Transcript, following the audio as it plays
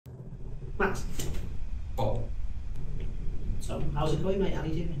Max. Paul. So, how's it going, mate? How are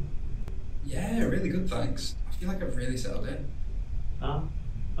you doing? Yeah, really good, thanks. I feel like I've really settled in. Oh,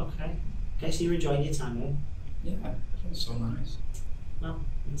 okay. Okay, so you're enjoying your time then? Yeah, it's so nice. Well,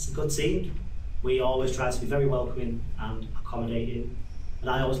 it's a good team. We always try to be very welcoming and accommodating. And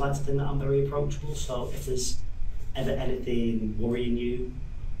I always like to think that I'm very approachable, so if there's ever anything worrying you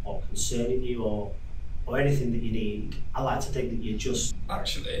or concerning you or anything that you need, I like to think that you're just...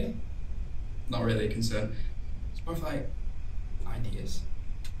 Actually, not really a concern. It's more of like ideas.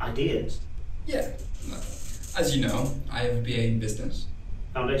 Ideas? Yeah. No. As you know, I have a BA in business.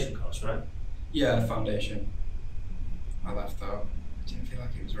 Foundation course, right? Yeah, foundation. I left though. I didn't feel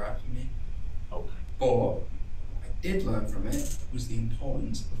like it was right for me. Okay. But what I did learn from it was the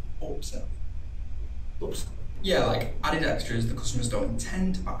importance of upselling. Oops. Yeah, like added extras the customers don't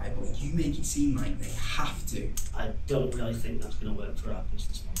intend to buy, but you make it seem like they have to. I don't really think that's going to work for our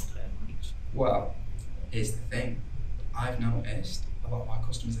business model there, Max. Well, here's the thing. I've noticed a lot of our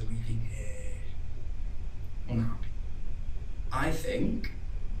customers are leaving here unhappy. I think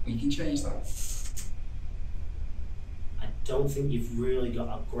we can change that. I don't think you've really got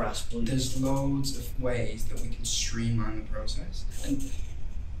a grasp on There's loads of ways that we can streamline the process. And if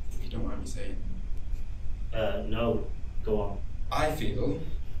you don't mind me saying, no, go on. I feel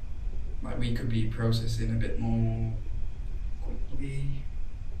like we could be processing a bit more quickly.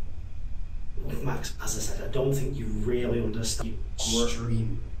 Look, Max, as I said, I don't think you really understand.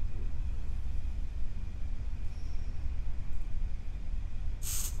 Stream.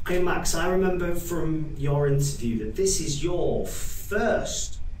 Okay, Max, I remember from your interview that this is your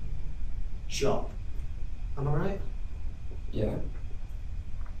first job. Am I right? Yeah.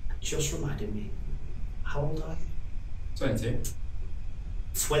 Just reminded me, how old are you? 22.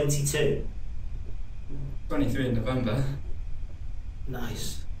 22. 23 in November.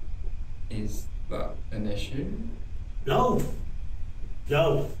 Nice. Is that an issue? No,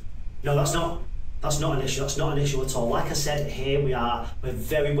 that's not an issue. That's not an issue at all. Like I said, here we are. We're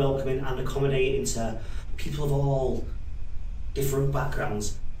very welcoming and accommodating to people of all different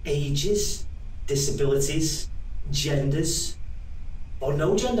backgrounds, ages, disabilities, genders, or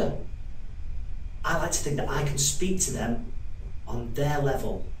no gender. I like to think that I can speak to them on their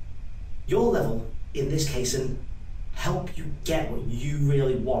level, your level in this case, and help you get what you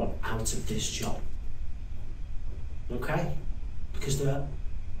really want out of this job. Okay? Because there are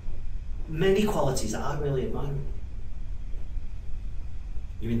many qualities that I really admire.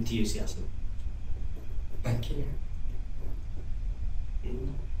 Your enthusiasm. Thank you.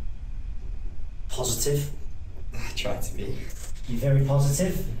 Positive. I try to be. You're very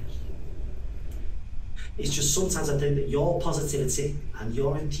positive. It's just sometimes I think that your positivity and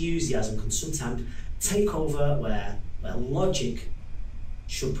your enthusiasm can sometimes take over where logic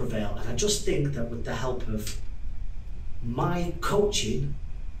should prevail. And I just think that with the help of my coaching,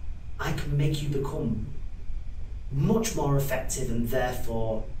 I can make you become much more effective and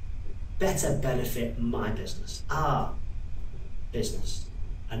therefore better benefit my business, our business.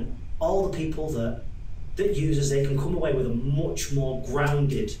 And all the people that use us, they can come away with a much more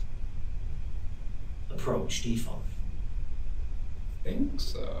grounded approach, default. Think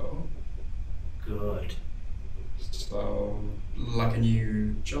so. Good. So, like a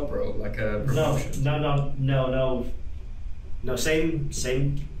new job role, like a promotion? No, same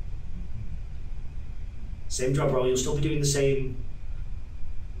job role. You'll still be doing the same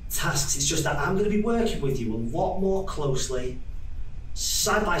tasks. It's just that I'm going to be working with you a lot more closely,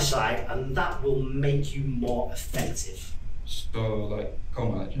 side by side, and that will make you more effective. So, like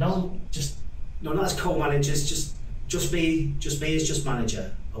co-managers? No, not as co-managers. Just me as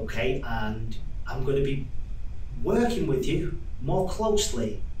manager, okay? And I'm going to be working with you more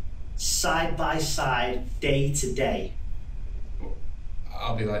closely, side by side, day to day.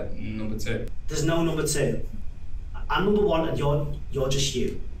 I'll be like number 2. There's no number 2. I'm number 1 and you're just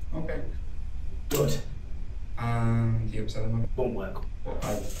you. Okay. Good. The upselling one? Won't work. Well,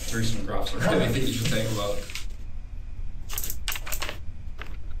 I drew some graphs. I really think you should take a look.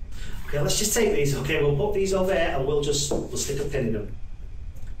 Okay, let's just take these. Okay, we'll put these over here and we'll stick a pin in them.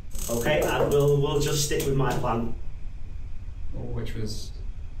 Okay, and we'll just stick with my plan. Which was?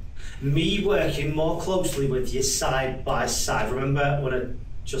 Me working more closely with you side by side. Remember when I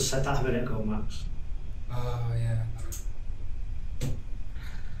just said that a minute ago, Max? Oh, yeah.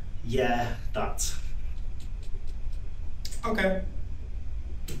 Yeah, that. Okay.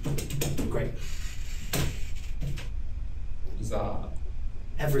 Great. Is that?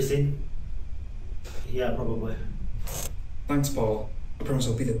 Everything. Yeah, probably. Thanks, Paul. I promise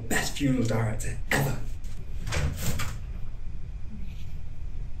I'll be the best funeral director ever.